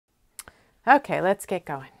Okay, let's get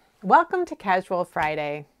going. Welcome to Casual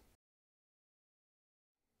Friday.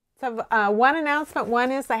 So one announcement.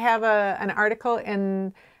 One is I have an article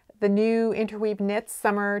in the new Interweave Knits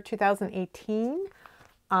Summer 2018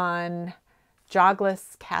 on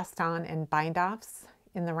jogless cast-on and bind-offs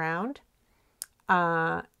in the round.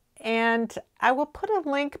 And I will put a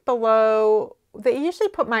link below. They usually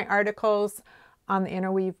put my articles on the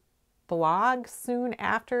Interweave blog soon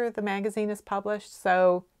after the magazine is published.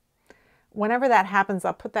 So whenever that happens,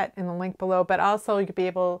 I'll put that in the link below, but also you'll be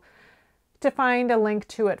able to find a link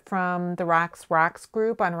to it from the Rocks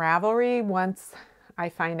group on Ravelry once I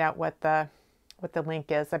find out what the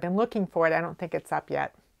link is. I've been looking for it. I don't think it's up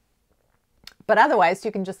yet. But otherwise,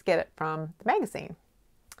 you can just get it from the magazine.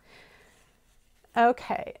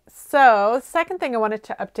 Okay, so the second thing I wanted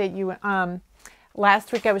to update you,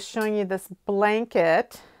 last week I was showing you this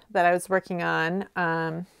blanket that I was working on,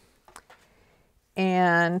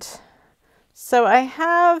 and so I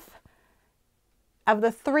have, of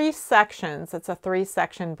the 3 sections, it's a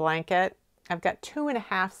 3-section blanket. I've got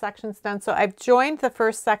 2.5 sections done. So I've joined the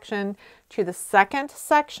first section to the second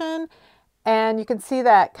section, and you can see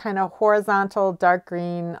that kind of horizontal dark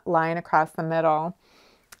green line across the middle.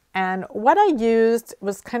 And what I used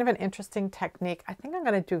was kind of an interesting technique. I think I'm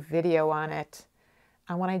going to do a video on it.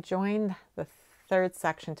 And when I join the third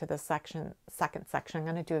section to the second section, I'm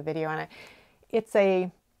going to do a video on it. It's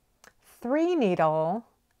a 3-needle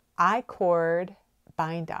I-cord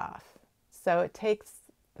bind off. So it takes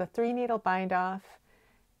the 3-needle bind off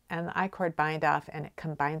and the I-cord bind off, and it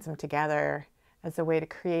combines them together as a way to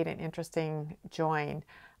create an interesting join.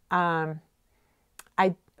 When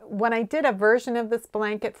I did a version of this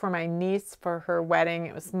blanket for my niece for her wedding,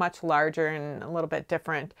 it was much larger and a little bit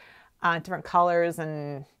different, different colors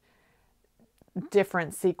and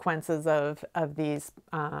different sequences of these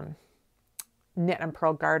knit and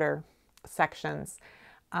purl garter sections.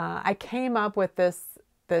 I came up with this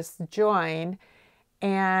join,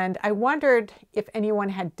 and I wondered if anyone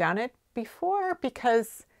had done it before,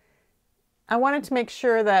 because I wanted to make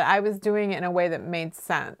sure that I was doing it in a way that made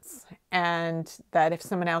sense, and that if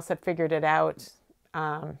someone else had figured it out,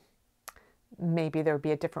 maybe there would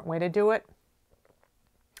be a different way to do it.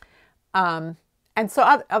 And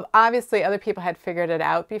so obviously other people had figured it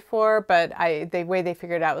out before, but the way they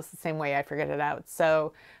figured it out was the same way I figured it out.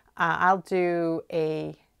 So I'll do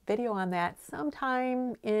a video on that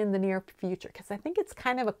sometime in the near future, because I think it's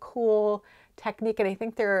kind of a cool technique, and I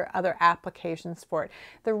think there are other applications for it.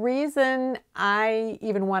 The reason I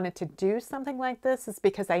even wanted to do something like this is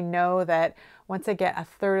because I know that once I get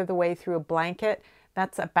 1/3 of the way through a blanket,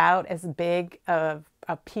 that's about as big of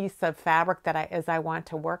a piece of fabric that as I want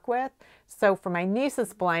to work with. So for my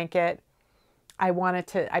niece's blanket,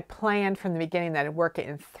 I planned from the beginning that I'd work it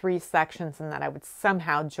in 3 sections and that I would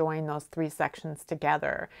somehow join those 3 sections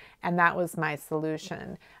together. And that was my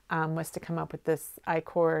solution, was to come up with this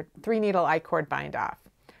 3-needle I-cord bind off.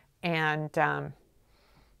 And I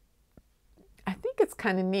think it's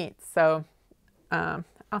kind of neat. So I'll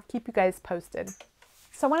keep you guys posted.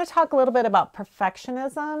 So I want to talk a little bit about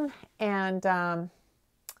perfectionism, and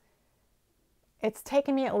it's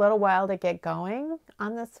taken me a little while to get going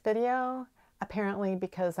on this video, apparently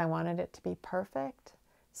because I wanted it to be perfect.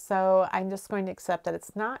 So I'm just going to accept that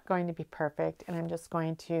it's not going to be perfect, and I'm just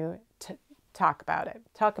going to talk about it.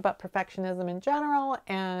 Talk about perfectionism in general,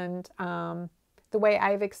 and the way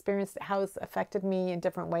I've experienced it, how it's affected me in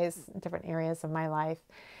different ways, in different areas of my life.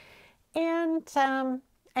 And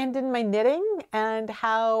in my knitting, and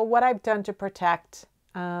what I've done to protect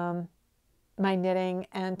my knitting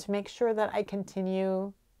and to make sure that I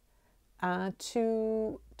continue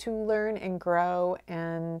to learn and grow,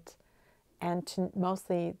 and to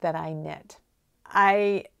mostly that I knit.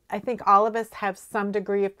 I think all of us have some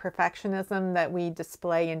degree of perfectionism that we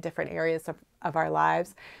display in different areas of our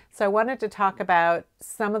lives. So I wanted to talk about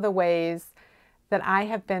some of the ways that I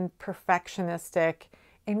have been perfectionistic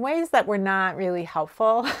in ways that were not really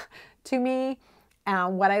helpful to me,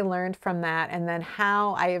 what I learned from that, and then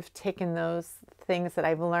how I have taken those things that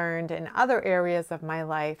I've learned in other areas of my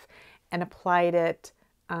life and applied it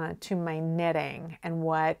to my knitting, and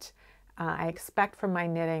what I expect from my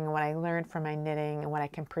knitting, and what I learned from my knitting, and what I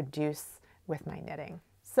can produce with my knitting.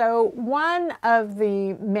 So one of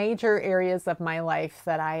the major areas of my life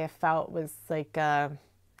that I have felt was like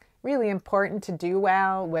really important to do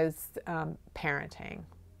well was parenting.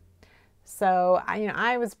 So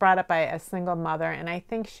I was brought up by a single mother, and I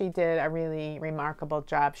think she did a really remarkable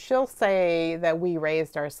job. She'll say that we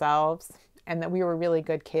raised ourselves and that we were really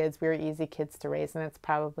good kids. We were easy kids to raise, and it's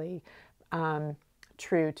probably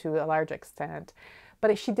true to a large extent.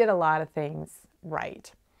 But she did a lot of things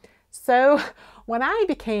right. So when I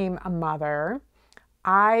became a mother,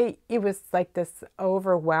 it was like this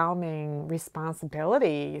overwhelming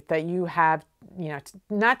responsibility that you have,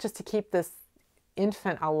 not just to keep this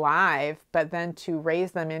infant alive, but then to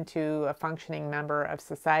raise them into a functioning member of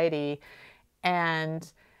society,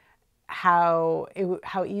 and how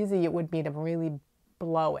easy it would be to really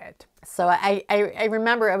blow it. So I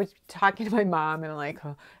remember I was talking to my mom and like,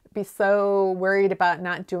 be so worried about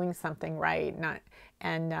not doing something right,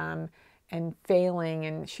 and failing.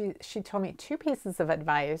 And she told me two pieces of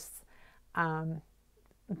advice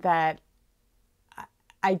that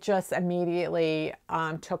I just immediately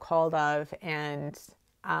took hold of and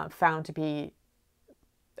found to be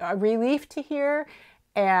a relief to hear,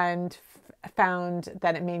 and found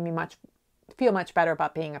that it made me feel much better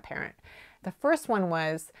about being a parent. The first one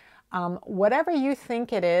was, whatever you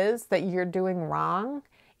think it is that you're doing wrong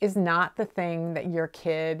is not the thing that your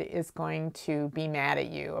kid is going to be mad at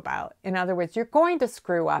you about. In other words, you're going to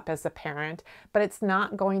screw up as a parent, but it's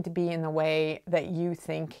not going to be in the way that you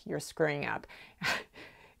think you're screwing up.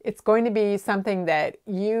 It's going to be something that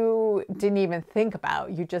you didn't even think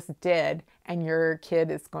about, you just did, and your kid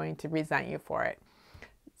is going to resent you for it.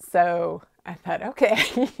 So I thought, okay,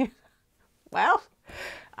 well,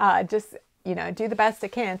 just, do the best I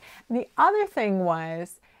can. And the other thing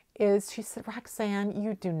is she said, Roxanne,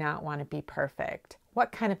 you do not want to be perfect.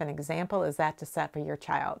 What kind of an example is that to set for your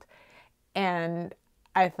child? And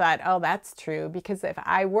I thought, oh, that's true, because if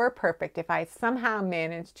I were perfect, if I somehow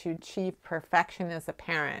managed to achieve perfection as a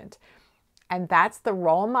parent, and that's the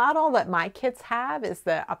role model that my kids have, is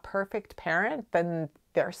a perfect parent, then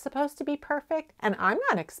they're supposed to be perfect, and I'm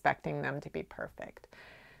not expecting them to be perfect.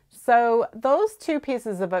 So those two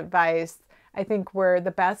pieces of advice, I think, were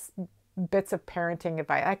the best bits of parenting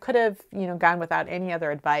advice. I could have, gone without any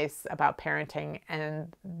other advice about parenting,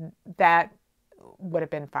 and that would have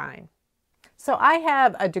been fine. So I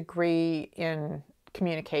have a degree in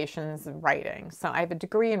communications and writing. So I have a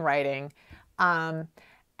degree in writing.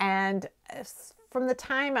 And from the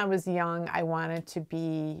time I was young, I wanted to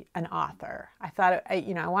be an author. I thought,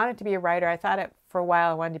 I wanted to be a writer. I thought for a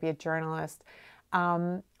while I wanted to be a journalist.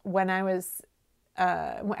 When I was,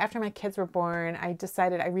 after my kids were born, I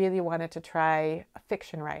decided I really wanted to try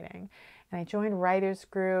fiction writing. And I joined writers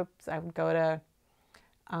groups. I would go to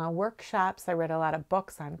workshops. I read a lot of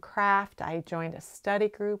books on craft. I joined a study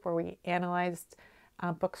group where we analyzed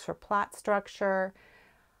books for plot structure.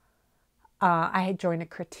 I had joined a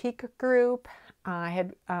critique group. I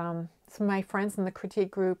had some of my friends in the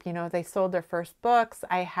critique group, they sold their first books.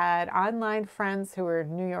 I had online friends who were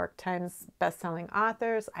New York Times bestselling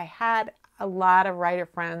authors. I had a lot of writer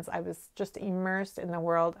friends. I was just immersed in the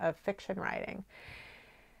world of fiction writing.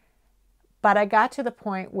 But I got to the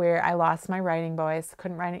point where I lost my writing voice,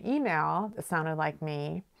 couldn't write an email that sounded like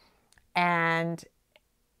me. And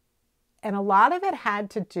a lot of it had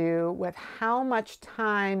to do with how much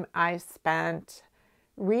time I spent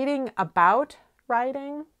reading about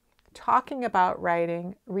writing, talking about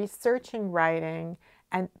writing, researching writing,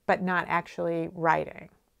 but not actually writing.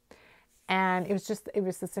 And it was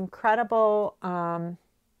this incredible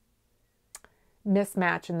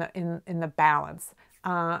mismatch in the balance.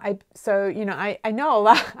 I know a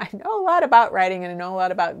lot. I know a lot about writing, and I know a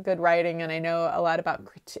lot about good writing, and I know a lot about.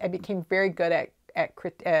 I became very good at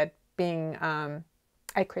critiquing,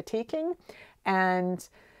 and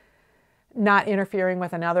not interfering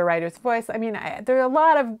with another writer's voice. I mean, there are a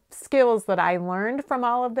lot of skills that I learned from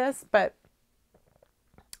all of this, but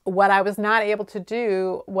what I was not able to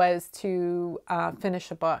do was to finish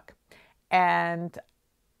a book, and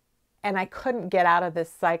I couldn't get out of this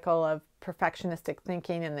cycle of perfectionistic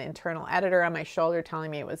thinking and the internal editor on my shoulder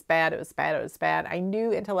telling me it was bad, it was bad, it was bad. I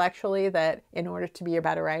knew intellectually that in order to be a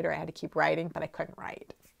better writer, I had to keep writing, but I couldn't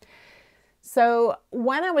write. So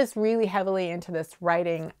when I was really heavily into this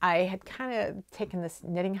writing, I had kind of taken this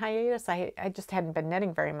knitting hiatus. I just hadn't been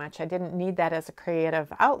knitting very much. I didn't need that as a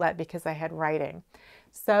creative outlet because I had writing.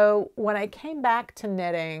 So when I came back to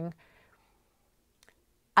knitting,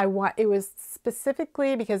 it was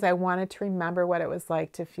specifically because I wanted to remember what it was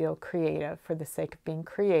like to feel creative for the sake of being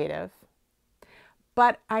creative.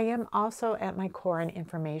 But I am also at my core an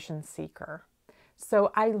information seeker.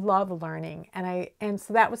 So I love learning, and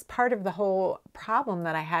so that was part of the whole problem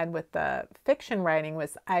that I had with the fiction writing,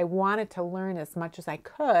 was I wanted to learn as much as I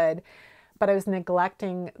could, but I was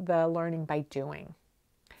neglecting the learning by doing.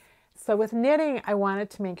 So with knitting, I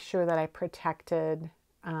wanted to make sure that I protected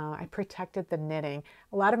the knitting.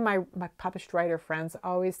 A lot of my published writer friends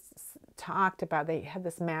always talked about, they had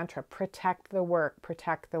this mantra, protect the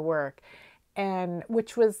work, and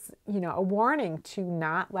which was, a warning to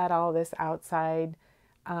not let all this outside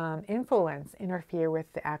influence interfere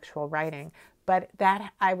with the actual writing. But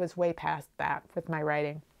that, I was way past that with my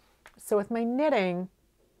writing. So with my knitting,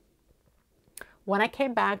 when I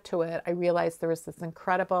came back to it, I realized there was this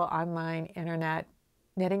incredible online internet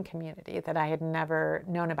knitting community that I had never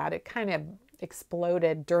known about. It kind of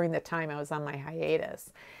exploded during the time I was on my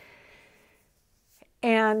hiatus.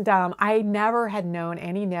 And I never had known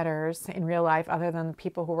any knitters in real life other than the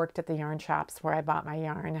people who worked at the yarn shops where I bought my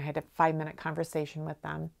yarn. I had a 5-minute conversation with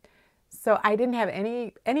them. So I didn't have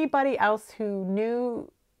anybody else who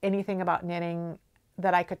knew anything about knitting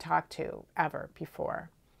that I could talk to ever before.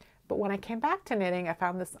 But when I came back to knitting, I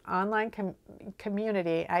found this online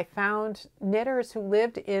community. I found knitters who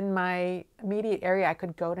lived in my immediate area. I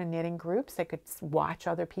could go to knitting groups. I could watch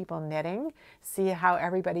other people knitting, see how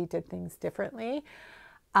everybody did things differently.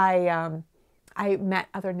 I met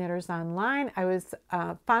other knitters online. I was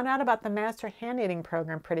found out about the Master Hand Knitting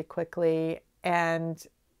program pretty quickly, and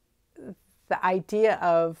the idea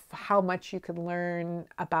of how much you could learn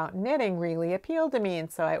about knitting really appealed to me. And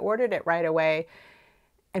so I ordered it right away.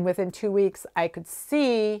 And within 2 weeks, I could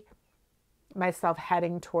see myself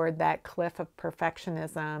heading toward that cliff of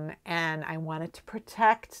perfectionism, and I wanted to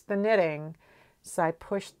protect the knitting. So I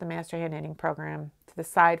pushed the Master Hand Knitting program to the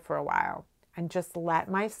side for a while and just let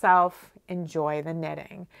myself enjoy the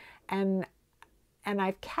knitting. And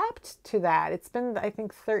I've kept to that. It's been, I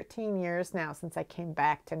think, 13 years now since I came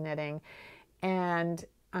back to knitting. And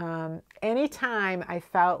anytime I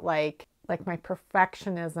felt like my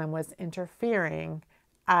perfectionism was interfering,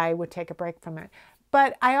 I would take a break from it.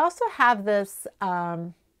 But I also have this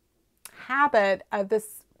habit of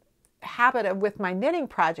with my knitting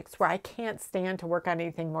projects where I can't stand to work on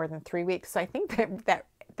anything more than 3 weeks. So I think that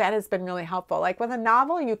has been really helpful. Like with a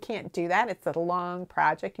novel, you can't do that. It's a long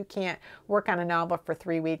project. You can't work on a novel for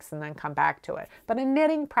 3 weeks and then come back to it. But a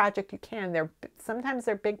knitting project, you can. Sometimes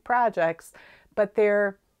they're big projects, but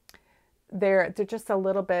they're just a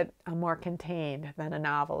little bit more contained than a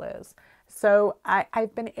novel is. So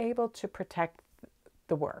I've been able to protect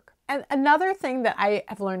the work. And another thing that I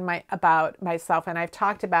have learned about myself, and I've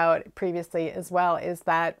talked about previously as well, is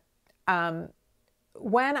that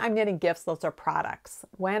when I'm knitting gifts, those are products.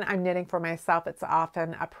 When I'm knitting for myself, it's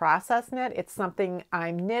often a process knit. It's something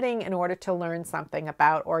I'm knitting in order to learn something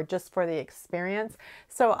about or just for the experience.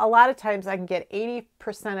 So a lot of times I can get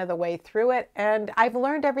 80% of the way through it, and I've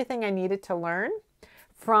learned everything I needed to learn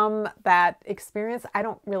from that experience. I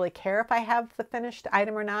don't really care if I have the finished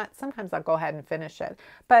item or not. Sometimes I'll go ahead and finish it.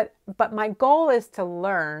 But my goal is to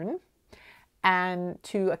learn and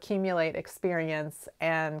to accumulate experience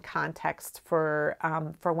and context for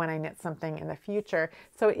when I knit something in the future.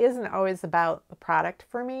 So it isn't always about the product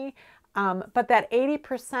for me. But that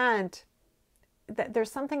 80%,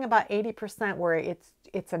 there's something about 80% where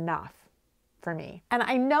it's enough for me. And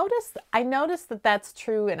I noticed that that's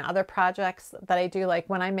true in other projects that I do. Like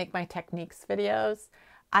when I make my techniques videos,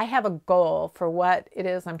 I have a goal for what it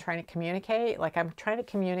is I'm trying to communicate. Like I'm trying to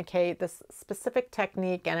communicate this specific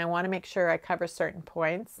technique, and I want to make sure I cover certain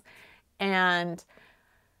points. And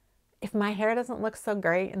if my hair doesn't look so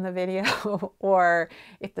great in the video, or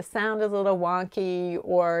if the sound is a little wonky,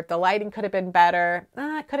 or if the lighting could have been better,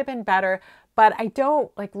 it could have been better. But I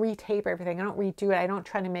don't like retape everything. I don't redo it. I don't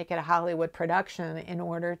try to make it a Hollywood production in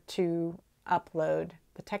order to upload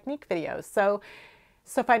the technique videos. So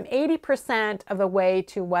if I'm 80% of the way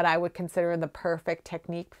to what I would consider the perfect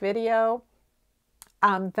technique video,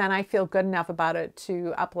 then I feel good enough about it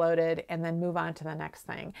to upload it and then move on to the next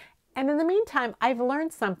thing. And in the meantime, I've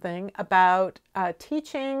learned something about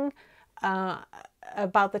teaching,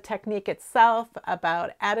 about the technique itself,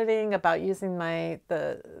 about editing, about using my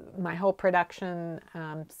whole production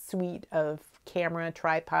suite of camera,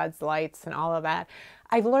 tripods, lights, and all of that.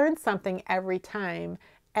 I've learned something every time,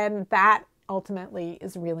 and that ultimately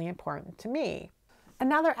is really important to me.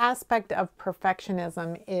 Another aspect of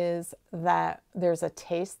perfectionism is that there's a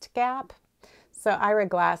taste gap. So Ira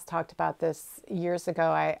Glass talked about this years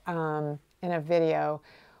ago in a video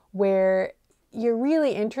where you're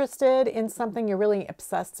really interested in something, you're really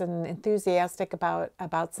obsessed and enthusiastic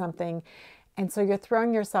about something, and so you're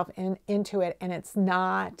throwing yourself into it, and it's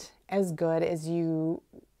not as good as you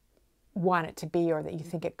want it to be or that you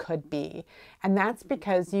think it could be. And that's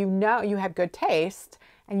because you know you have good taste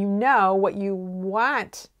and you know what you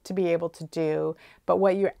want to be able to do, but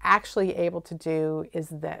what you're actually able to do is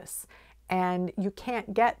this. And you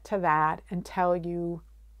can't get to that until you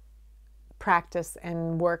practice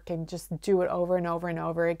and work and just do it over and over and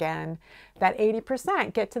over again. That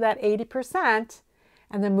 80%, get to that 80%,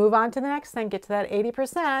 and then move on to the next thing, get to that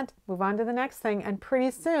 80%, move on to the next thing, and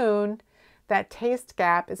pretty soon that taste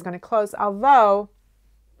gap is going to close. Although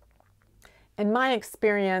in my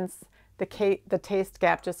experience, the taste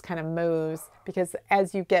gap just kind of moves, because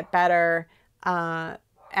as you get better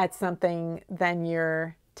at something, then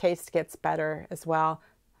your taste gets better as well.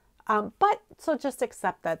 But so just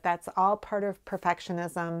accept that that's all part of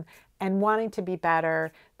perfectionism and wanting to be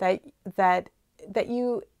better, that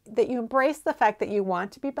you embrace the fact that you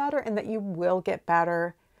want to be better and that you will get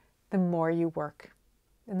better the more you work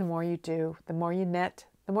and the more you do, the more you knit,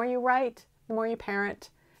 the more you write, the more you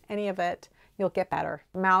parent, any of it, you'll get better.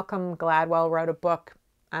 Malcolm Gladwell wrote a book,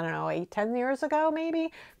 I don't know, 8-10 years ago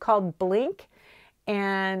maybe, called Blink.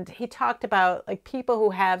 And he talked about like people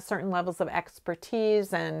who have certain levels of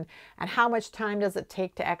expertise and how much time does it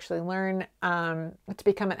take to actually learn to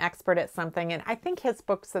become an expert at something. And I think his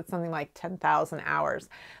book said something like 10,000 hours.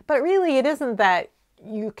 But really it isn't that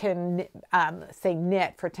you can say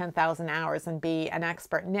knit for 10,000 hours and be an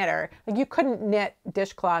expert knitter. Like you couldn't knit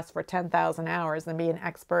dishcloths for 10,000 hours and be an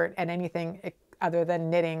expert at anything other than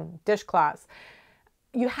knitting dishcloths.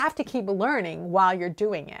 You have to keep learning while you're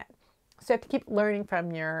doing it. So you have to keep learning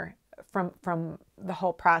from the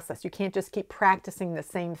whole process. You can't just keep practicing the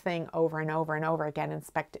same thing over and over and over again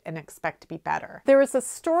and expect to be better. There was a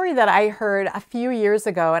story that I heard a few years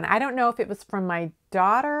ago, and I don't know if it was from my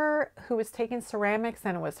daughter who was taking ceramics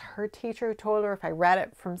and it was her teacher who told her, if I read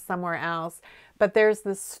it from somewhere else. But there's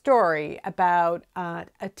this story about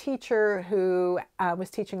a teacher who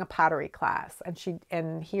was teaching a pottery class,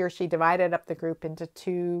 and he or she divided up the group into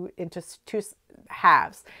two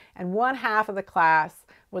halves. And one half of the class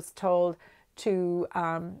was told to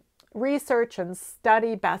research and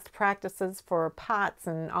study best practices for pots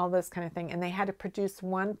and all this kind of thing. And they had to produce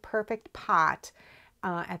one perfect pot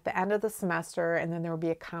at the end of the semester, and then there would be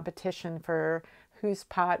a competition for whose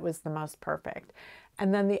pot was the most perfect.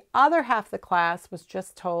 And then the other half of the class was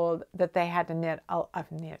just told that they had to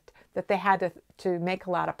that they had to make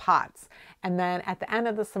a lot of pots. And then at the end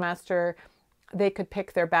of the semester, they could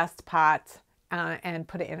pick their best pot and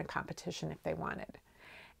put it in a competition if they wanted.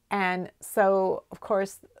 And so, of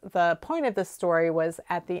course, the point of this story was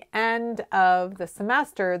at the end of the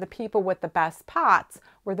semester, the people with the best pots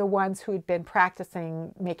were the ones who had been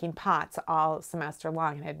practicing making pots all semester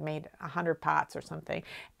long and had made 100 pots or something.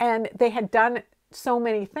 And they had done so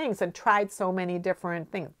many things and tried so many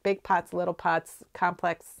different things, big pots, little pots,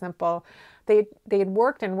 complex, simple. They had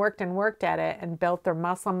worked and worked and worked at it and built their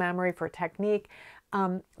muscle memory for technique.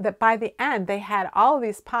 That by the end they had all of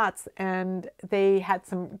these pots, and they had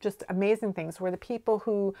some just amazing things where the people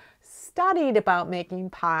who studied about making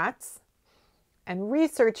pots and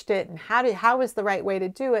researched it and how was the right way to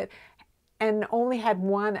do it and only had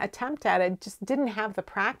one attempt at it, just didn't have the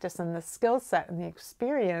practice and the skill set and the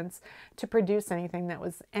experience to produce anything that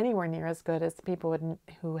was anywhere near as good as the people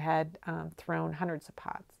who had thrown hundreds of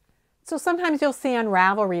pots. So sometimes you'll see on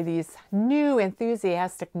Ravelry these new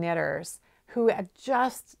enthusiastic knitters who have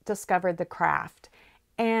just discovered the craft,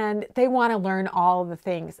 and they want to learn all the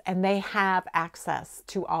things, and they have access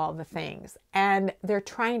to all the things, and they're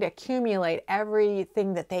trying to accumulate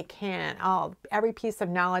everything that they can, every piece of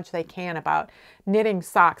knowledge they can about knitting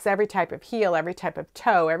socks, every type of heel, every type of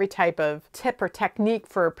toe, every type of tip or technique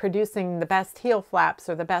for producing the best heel flaps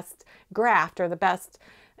or the best graft or the best,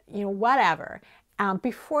 whatever,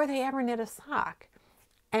 before they ever knit a sock.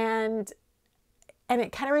 And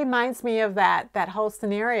it kind of reminds me of that whole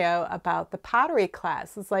scenario about the pottery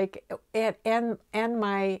class. It's like, and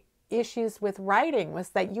my issues with writing was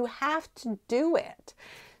that you have to do it.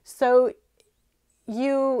 So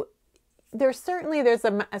there's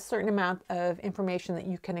a certain amount of information that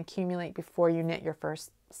you can accumulate before you knit your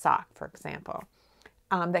first sock, for example,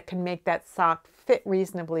 that can make that sock fit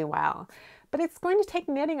reasonably well. But it's going to take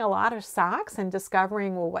knitting a lot of socks and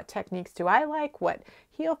discovering, well, what techniques do I like? What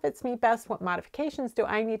heel fits me best? What modifications do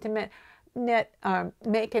I need to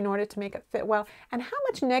make in order to make it fit well? And how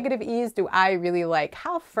much negative ease do I really like?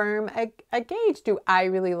 How firm a gauge do I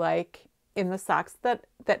really like in the socks that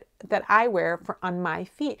I wear on my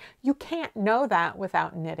feet? You can't know that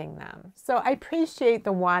without knitting them. So I appreciate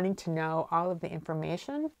the wanting to know all of the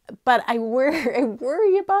information, but I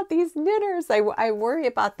worry about these knitters. I worry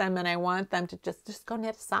about them, and I want them to just go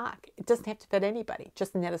knit a sock. It doesn't have to fit anybody.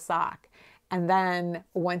 Just knit a sock. And then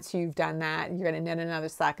once you've done that, you're going to knit another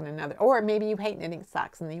sock and another, or maybe you hate knitting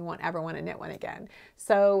socks and then you won't ever want to knit one again.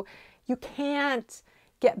 So you can't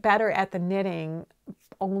get better at the knitting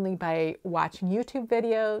only by watching YouTube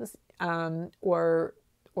videos or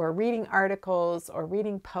reading articles or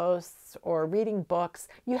reading posts or reading books.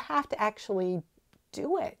 You have to actually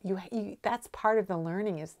do it. That's part of the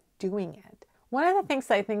learning, is doing it. One of the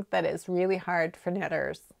things I think that is really hard for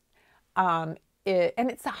knitters, and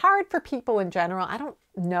it's hard for people in general.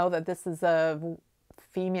 know that this is a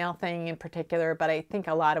female thing in particular, but I think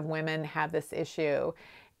a lot of women have this issue,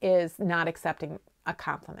 is not accepting a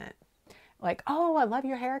compliment. Like, oh, I love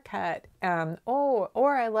your haircut.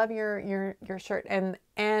 Or I love your shirt. And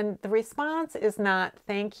the response is not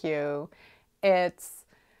thank you. It's,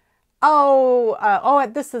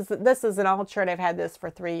 this is an old shirt. I've had this for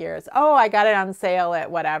 3 years. Oh, I got it on sale at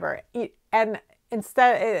whatever. And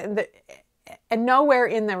instead, and nowhere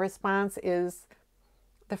in the response is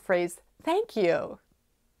the phrase thank you.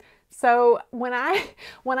 So when I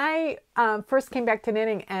first came back to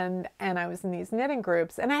knitting and I was in these knitting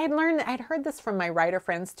groups, and I'd heard this from my writer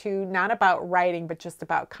friends too, not about writing, but just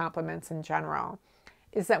about compliments in general,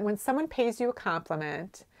 is that when someone pays you a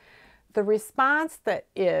compliment, the response that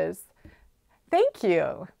is, thank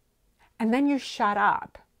you, and then you shut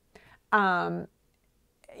up.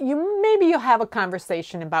 Maybe you'll have a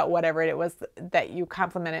conversation about whatever it was that you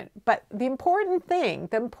complimented, but the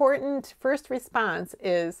important first response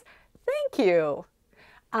is, thank you.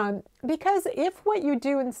 Because if what you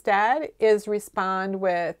do instead is respond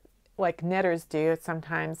with, like knitters do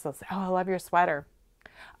sometimes, they'll say, oh, I love your sweater.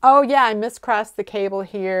 Oh yeah, I miscrossed the cable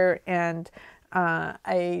here, and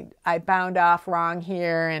I bound off wrong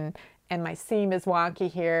here, and my seam is wonky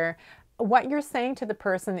here. What you're saying to the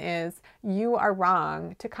person is, you are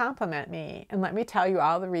wrong to compliment me, and let me tell you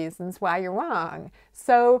all the reasons why you're wrong.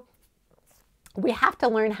 So we have to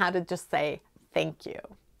learn how to just say thank you.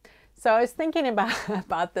 So I was thinking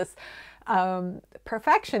about this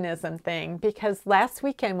perfectionism thing, because last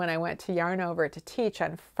weekend when I went to Yarn Over to teach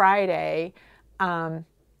on Friday,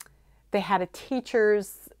 they had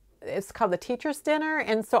it's called the teacher's dinner.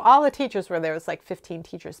 And so all the teachers were there. It was like 15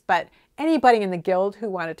 teachers, but anybody in the guild who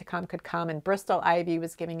wanted to come could come. And Bristol Ivy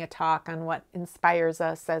was giving a talk on what inspires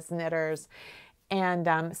us as knitters.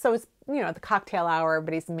 And so it's, the cocktail hour,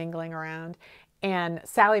 everybody's mingling around. And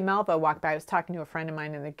Sally Melva walked by. I was talking to a friend of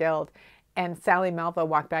mine in the guild, and Sally Melva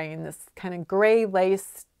walked by in this kind of gray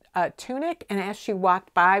lace tunic. And as she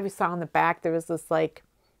walked by, we saw in the back there was this like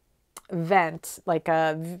vent, like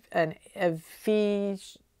a V,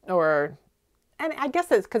 and I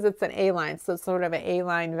guess it's because it's an A-line, so sort of an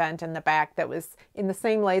A-line vent in the back that was in the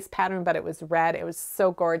same lace pattern, but it was red. It was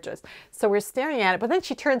so gorgeous. So we're staring at it, but then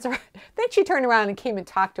she turned around and came and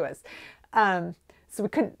talked to us. So we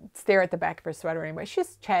couldn't stare at the back of her sweater anyway.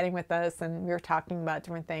 She's chatting with us, and we were talking about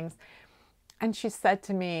different things. And she said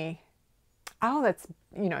to me, oh, that's,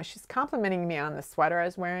 she's complimenting me on the sweater I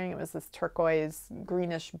was wearing. It was this turquoise,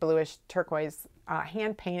 greenish, bluish turquoise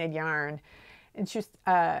hand-painted yarn. And she was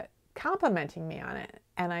complimenting me on it.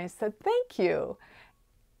 And I said, thank you.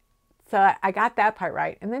 So I got that part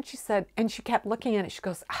right. And then she said, and she kept looking at it. She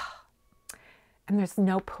goes, and there's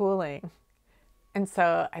no pooling. And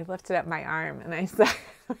so I lifted up my arm and I said,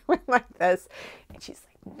 went like this. And she's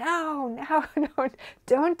like, no,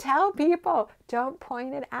 don't tell people. Don't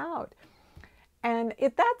point it out. And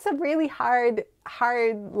that's a really hard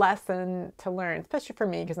lesson to learn, especially for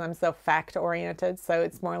me, because I'm so fact-oriented. So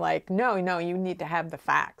it's more like, no, you need to have the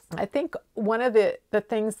facts. I think one of the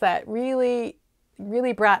things that really,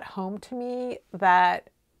 really brought home to me that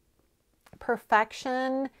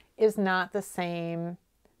perfection is not the same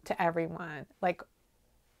to everyone. Like,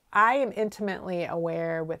 I am intimately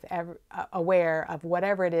aware of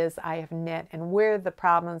whatever it is I have knit and where the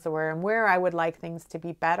problems were and where I would like things to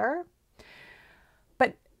be better.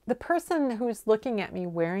 But the person who's looking at me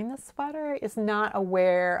wearing the sweater is not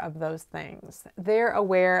aware of those things. They're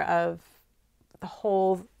aware of the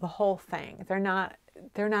whole thing. They're not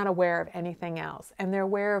aware of anything else, and they're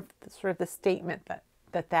aware of sort of the statement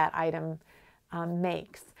that item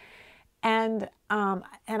makes. And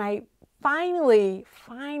I finally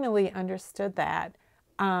understood that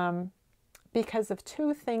because of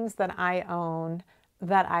two things that I own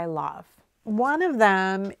that I love. One of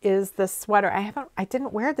them is the sweater. I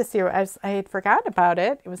didn't wear it this year. I had forgotten about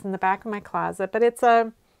it. It was in the back of my closet, but it's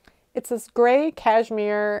this gray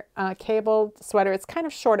cashmere cabled sweater. It's kind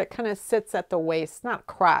of short. It kind of sits at the waist, not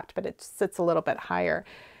cropped, but it sits a little bit higher.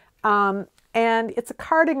 And it's a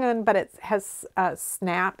cardigan, but it has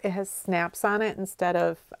snap. It has snaps on it instead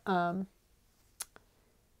of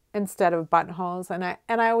buttonholes, and I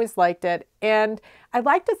always liked it. And I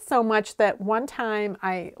liked it so much that one time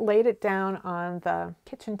I laid it down on the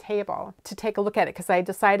kitchen table to take a look at it, because I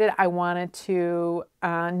decided I wanted to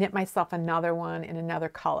knit myself another one in another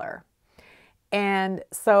color. And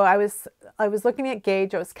so I was looking at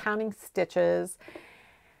gauge. I was counting stitches,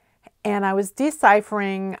 and I was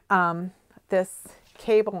deciphering this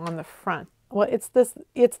cable on the front. Well, it's this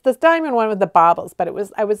diamond one with the bobbles, but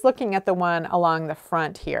I was looking at the one along the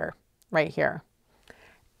front here, right here.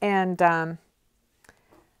 And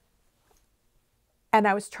And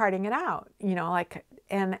I was charting it out, like,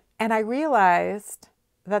 and I realized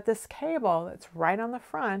that this cable that's right on the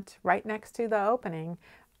front, right next to the opening,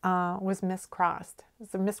 was miscrossed.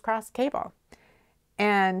 It's a miscrossed cable.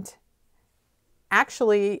 And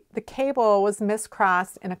actually, the cable was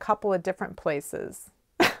miscrossed in a couple of different places.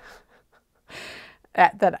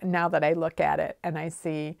 that now that I look at it and I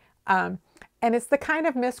see. And it's the kind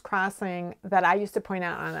of miscrossing that I used to point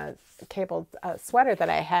out on a cable sweater that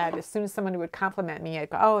I had. As soon as someone would compliment me,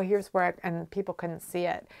 I'd go, oh, here's where, and people couldn't see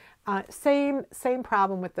it. Same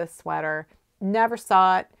problem with this sweater. Never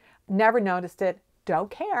saw it, never noticed it,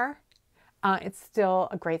 don't care. It's still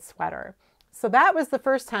a great sweater. So that was the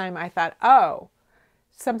first time I thought, oh,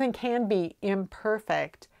 something can be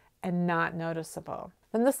imperfect and not noticeable.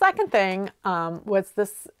 Then the second thing was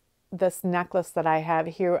this necklace that I have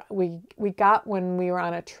here. We got when we were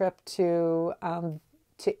on a trip to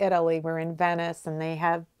Italy. We're in Venice, and they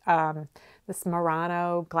have this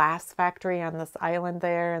Murano glass factory on this island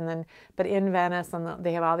there, but in Venice, and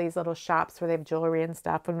they have all these little shops where they have jewelry and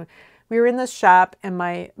stuff. And we were in this shop, and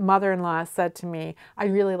my mother-in-law said to me,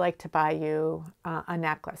 "I'd really like to buy you a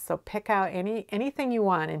necklace. So pick out anything you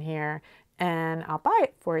want in here, and I'll buy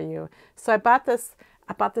it for you." So I bought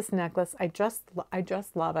this necklace. I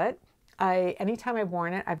just love it. Anytime I've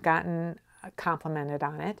worn it, I've gotten complimented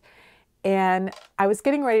on it. And I was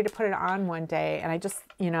getting ready to put it on one day, and I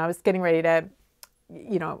was getting ready to,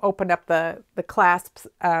 open up the clasps.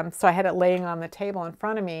 So I had it laying on the table in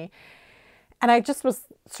front of me. And I just was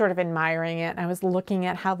sort of admiring it. And I was looking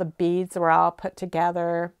at how the beads were all put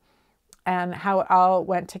together and how it all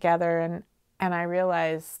went together. And I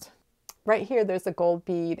realized right here there's a gold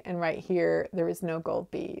bead, and right here there is no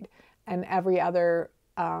gold bead. And every other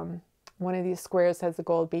one of these squares has a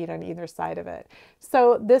gold bead on either side of it.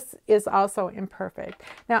 So this is also imperfect.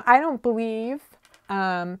 Now, I don't believe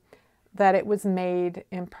that it was made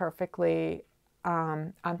imperfectly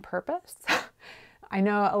on purpose. I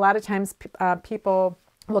know a lot of times people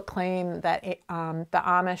will claim that the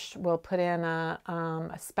Amish will put in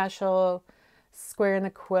a special square in the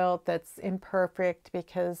quilt that's imperfect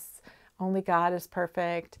because only God is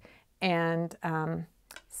perfect. And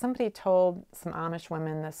somebody told some Amish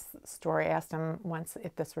women this story, asked them once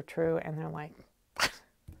if this were true, and they're like,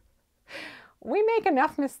 we make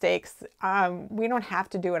enough mistakes. We don't have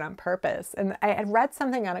to do it on purpose. And I had read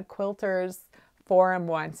something on a quilter's forum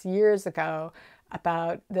once, years ago,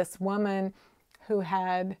 about this woman who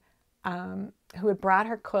had brought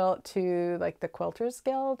her quilt to like the Quilters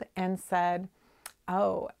Guild and said,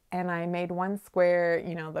 oh, and I made one square,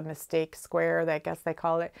 the mistake square, I guess they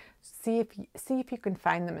call it. See if you can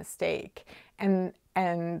find the mistake. And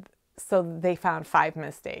so they found 5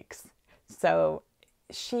 mistakes. So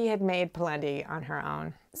she had made plenty on her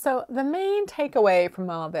own. So the main takeaway from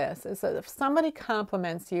all this is that if somebody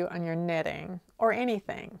compliments you on your knitting or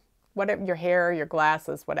anything, whatever, your hair, your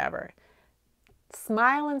glasses, whatever,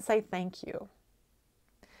 smile and say thank you.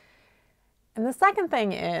 And the second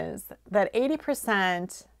thing is that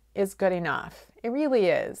 80% is good enough. It really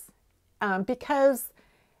is. Because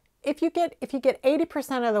if you get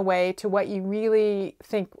 80% of the way to what you really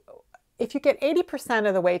think, if you get 80%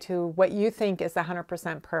 of the way to what you think is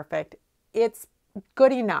 100% perfect, it's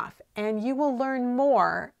good enough. And you will learn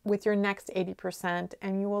more with your next 80%,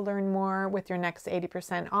 and you will learn more with your next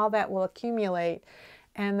 80%. All that will accumulate.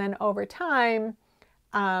 And then over time,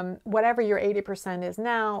 whatever your 80% is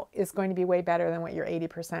now is going to be way better than what your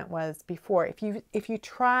 80% was before. If you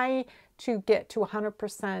try to get to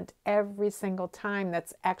 100% every single time,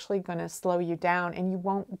 that's actually going to slow you down, and you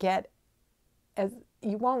won't get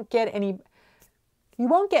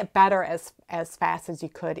better as fast as you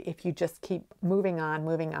could if you just keep moving on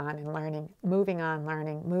and learning, moving on,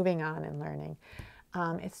 and learning.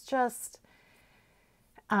 It's just,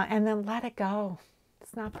 and then let it go.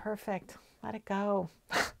 It's not perfect. Let it go.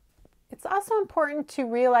 It's also important to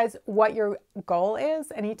realize what your goal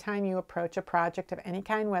is anytime you approach a project of any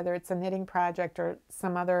kind, whether it's a knitting project or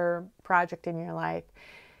some other project in your life.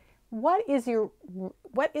 What is your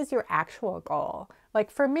actual goal?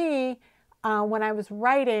 Like for me, when I was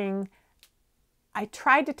writing, I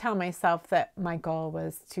tried to tell myself that my goal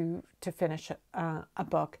was to finish a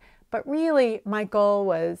book, but really my goal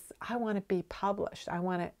was I want to be published. I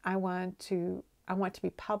want to be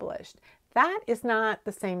published. That is not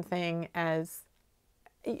the same thing as,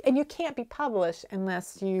 and you can't be published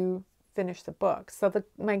unless you finish the book. So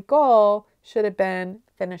my goal should have been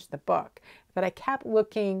finish the book. But I kept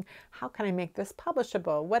looking, how can I make this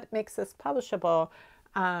publishable? What makes this publishable?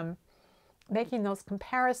 Making those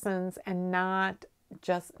comparisons and not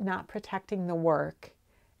protecting the work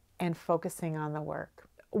and focusing on the work.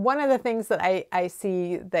 one of the things that I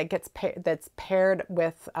see that that's paired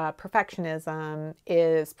with perfectionism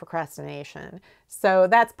is procrastination. So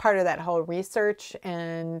that's part of that whole research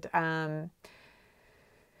and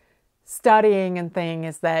studying and thing,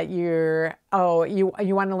 is that you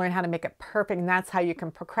want to learn how to make it perfect, and that's how you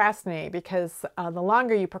can procrastinate, because the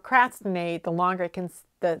longer you procrastinate, the longer it can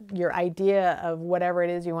your idea of whatever it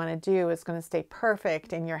is you want to do is going to stay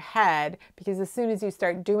perfect in your head, because as soon as you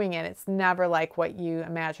start doing it, it's never like what you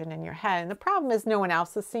imagined in your head. And the problem is no one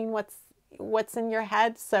else has seen what's in your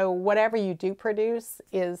head, so whatever you do produce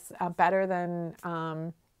is better than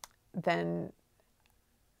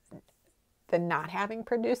not having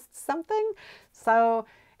produced something. So,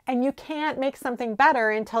 and you can't make something better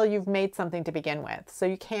until you've made something to begin with. So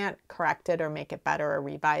you can't correct it or make it better or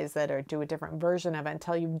revise it or do a different version of it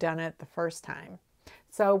until you've done it the first time.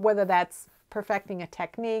 So whether that's perfecting a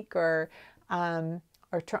technique or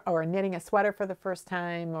knitting a sweater for the first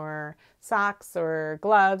time, or socks or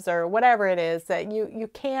gloves or whatever it is, that you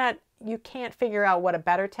can't figure out what a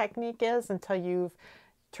better technique is until you've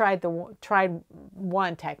tried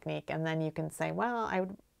one technique, and then you can say, well,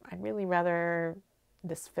 I'd really rather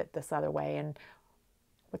this fit this other way, and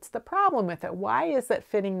what's the problem with it? Why is it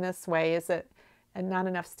fitting this way? Is it not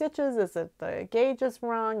enough stitches? Is it the gauge is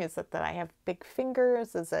wrong? Is it that I have big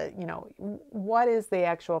fingers? Is it, what is the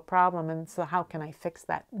actual problem? And so how can I fix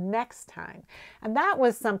that next time? And that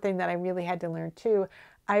was something that I really had to learn too.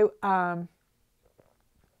 I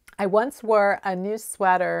once wore a new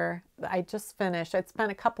sweater that I just finished. I'd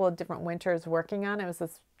spent a couple of different winters working on it. It was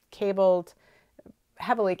this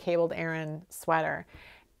heavily cabled Aran sweater.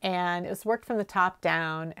 And it was worked from the top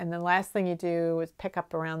down. And the last thing you do is pick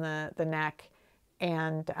up around the neck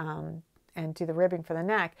and do the ribbing for the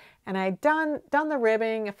neck. And I'd done the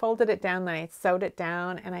ribbing, I folded it down, then I sewed it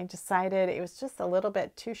down, and I decided it was just a little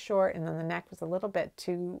bit too short, and then the neck was a little bit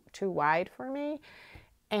too wide for me.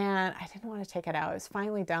 And I didn't want to take it out. It was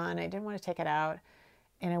finally done. I didn't want to take it out.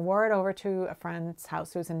 And I wore it over to a friend's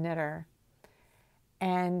house who's a knitter.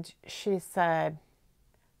 And she said,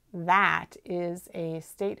 that is a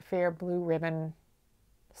State Fair blue ribbon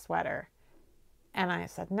sweater. And I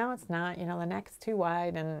said, no, it's not. The neck's too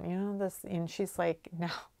wide. And, this. And she's like, no.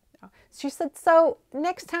 She said, so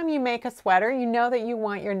next time you make a sweater, you know that you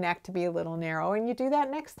want your neck to be a little narrow, and you do that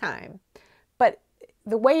next time. But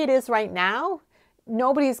the way it is right now,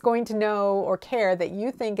 nobody's going to know or care that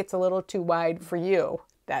you think it's a little too wide for you,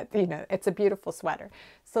 that, it's a beautiful sweater.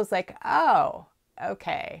 So it's like, oh,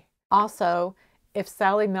 okay. Also, if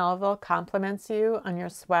Sally Melville compliments you on your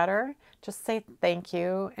sweater, just say thank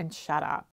you and shut up.